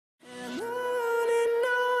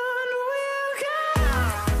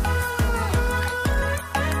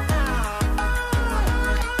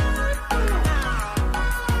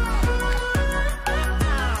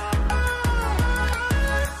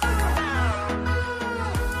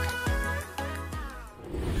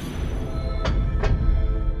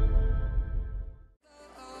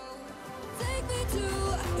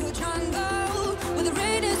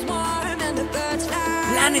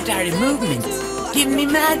planetary movements give me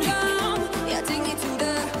magic.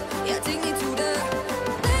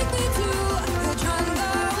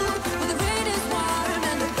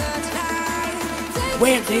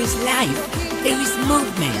 Where there's life, there is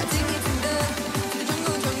movement.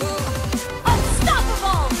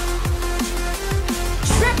 Unstoppable!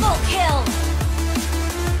 Triple kill!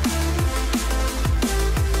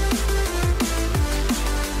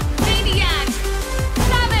 Maniac!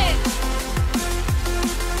 Savage!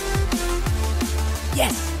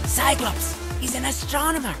 Yes, Cyclops is an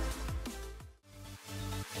astronomer.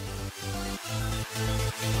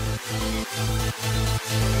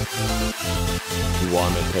 You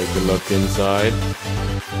want to take a look inside?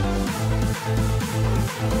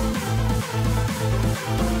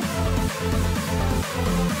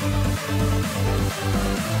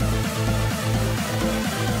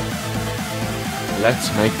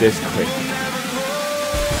 Let's make this quick.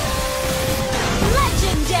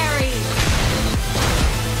 Legendary!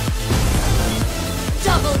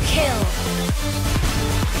 Double kill!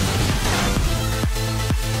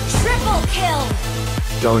 Triple kill!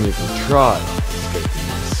 Don't even try escaping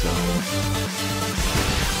my sight.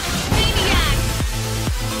 Maniac!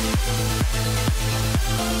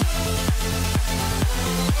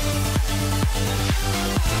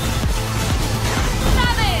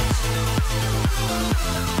 Savage!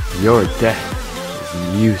 Your death is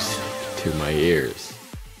music to my ears.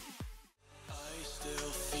 I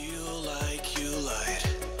still feel like you lied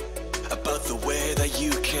about the way that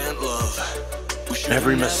you can't love.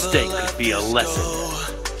 Every mistake could be a lesson.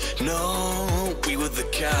 No, we were the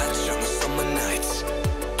catch on the summer nights.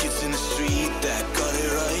 Kids in the street that got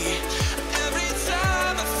it right. Every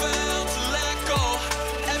time I felt to let go.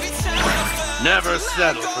 Every time I felt Never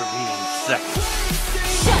settle for being second.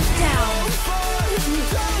 Shut down!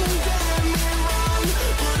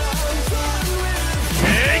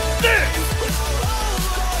 Take this!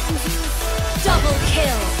 Double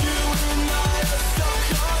kill!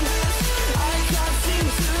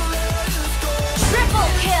 Triple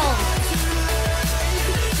kill!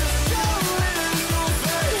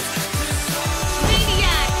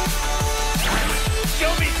 Maniac!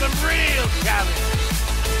 Show me some real challenge!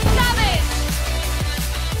 Savage!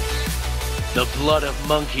 The blood of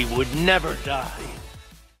monkey would never die.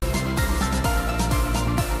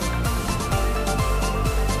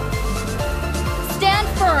 Stand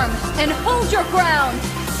firm and hold your ground!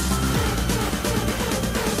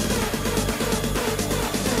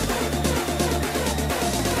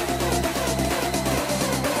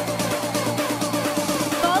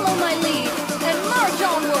 Follow my lead and march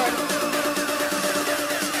onward!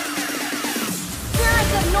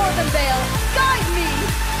 Spirits of Northern Vale, guide me!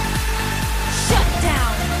 Shut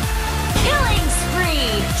down! Killing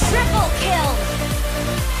spree! Triple kill!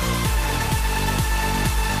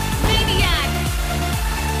 Maniac!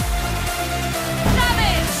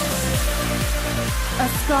 Savage! A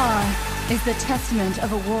scar is the testament of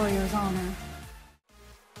a warrior's honor.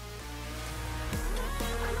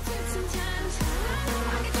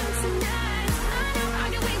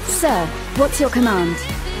 Sir, what's your command?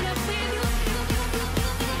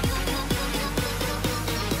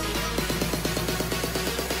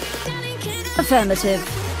 Affirmative.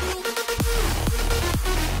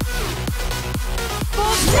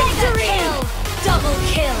 Victory! Kill! Double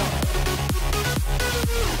kill!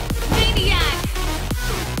 Maniac!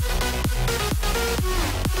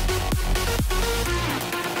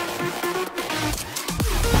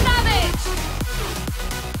 Savage!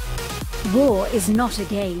 War is not a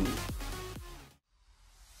game.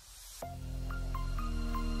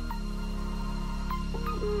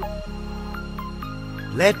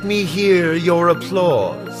 Let me hear your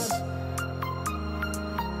applause.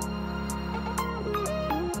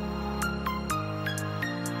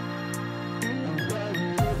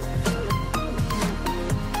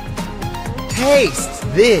 Taste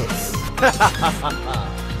this!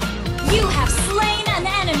 You have slain an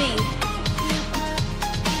enemy!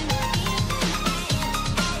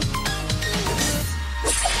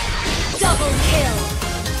 Double kill!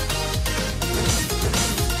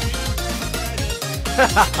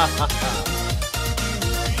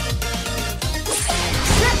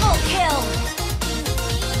 Triple kill!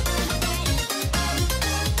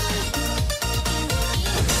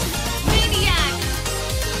 Maniac!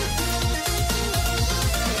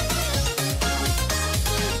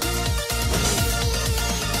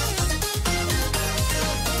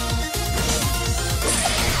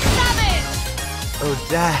 Savage!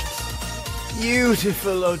 Odette!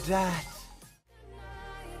 Beautiful Odette!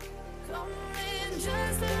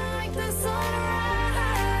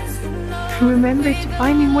 Remember to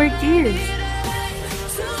find me more gears.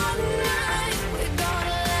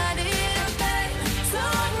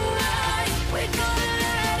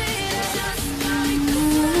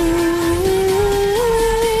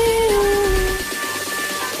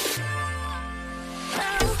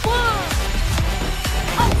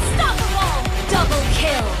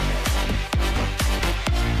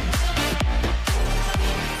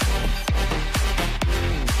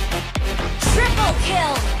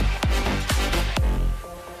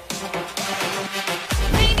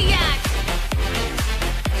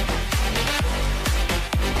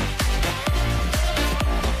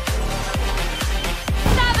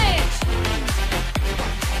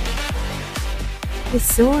 This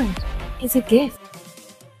sword is a gift.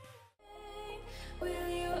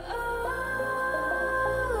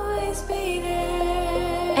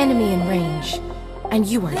 Enemy in range, and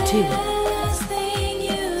you are too.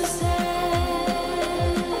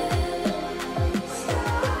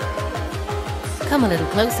 Come a little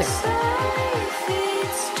closer.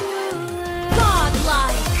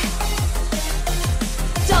 Godlike!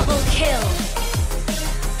 Double kill!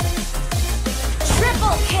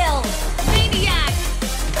 Triple kill! Maniac!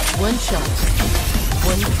 One shot,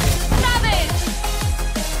 one kill. Savage!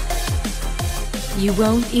 You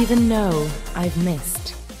won't even know I've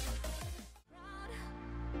missed.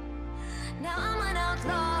 Now I'm an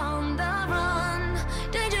outlaw on the run.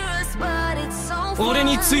 Dangerous, but it's so fun. 俺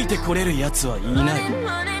についてこれる奴はいない。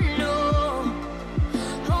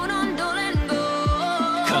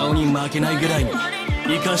 顔に負けないぐらいに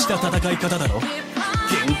生かした戦い方だろ。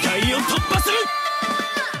限界を突破する。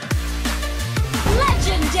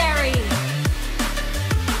 Legendary!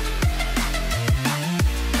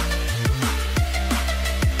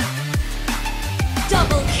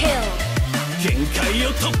 Double kill! 限界を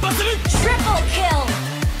突破する。 Triple kill!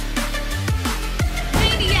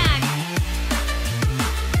 Maniac!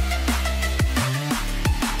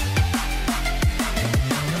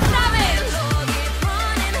 Savage!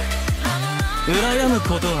 羨む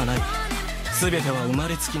ことはない。全ては生ま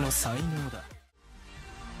れつきの才能だ。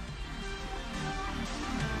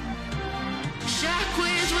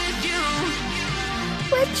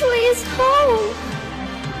 Which way is home?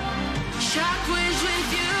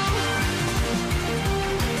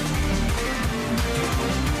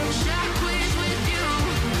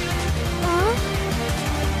 Huh?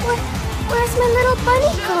 Where's my little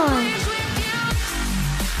bunny gone?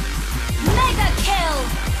 Mega kill!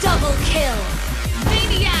 Double kill!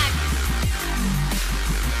 Maniac!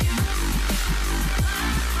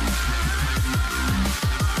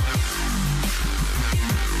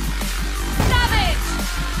 Savage!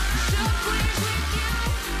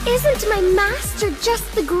 Isn't my master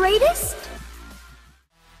just the greatest?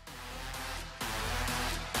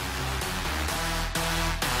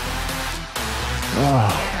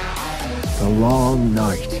 It's a long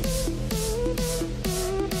night.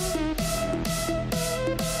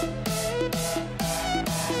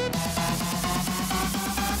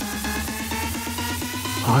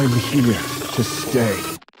 I'm here to stay.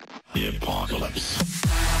 The apocalypse.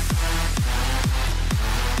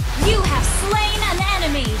 You have slain an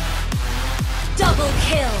enemy! Double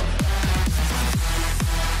kill!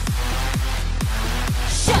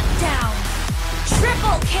 Shut down!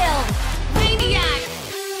 Triple kill! Maniac!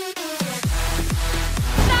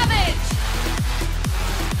 Savage!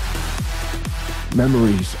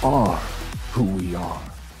 Memories are who we are.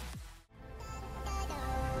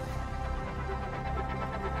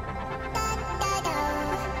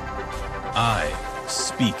 I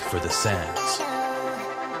speak for the sands.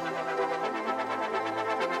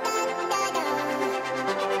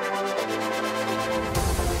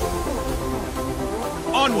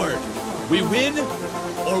 Onward! We win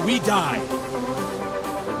or we die.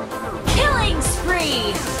 Killing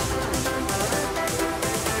spree!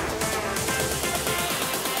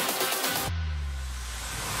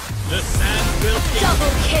 The sand will get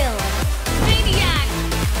Double kill! Maniac!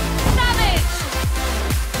 Savage!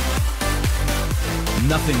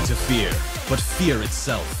 Nothing to fear, but fear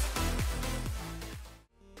itself.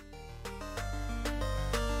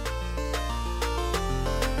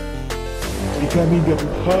 becoming a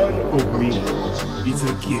part of me is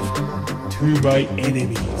a gift to my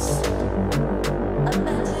enemies.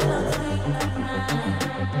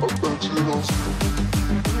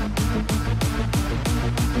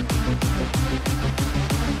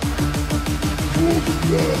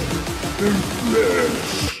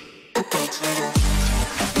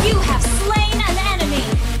 You have slain an enemy!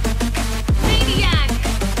 Maniac!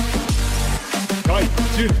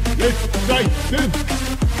 Titan! Let's Titan!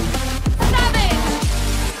 Savage!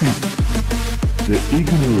 The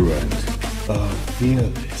ignorant are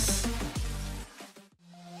fearless.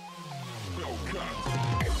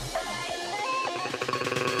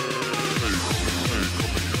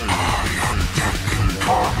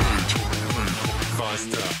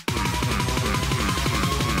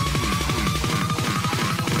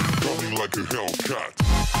 Like a Hellcat.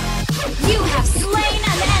 You have slain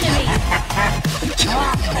an enemy!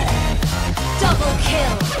 Double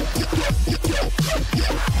kill!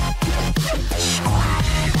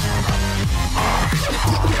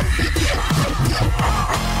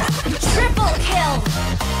 Triple kill!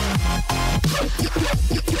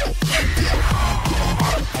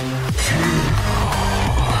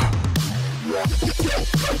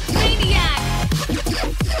 Maniac!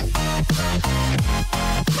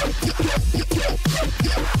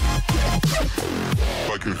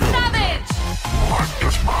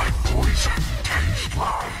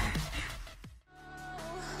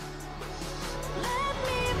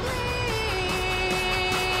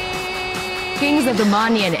 the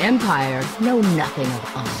Manyan Empire know nothing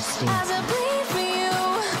of honesty.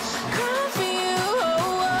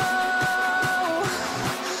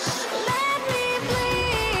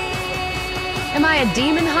 Am I a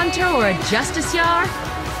demon hunter or a justiciar?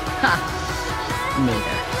 Ha!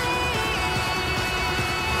 Neither.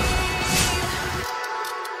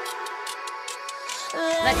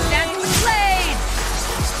 Let's dance with blades!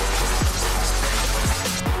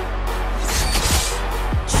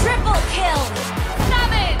 Triple kill!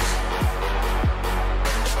 Savage!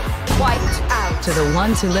 Wiped out. To the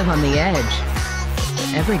ones who live on the edge,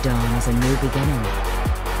 every dawn is a new beginning.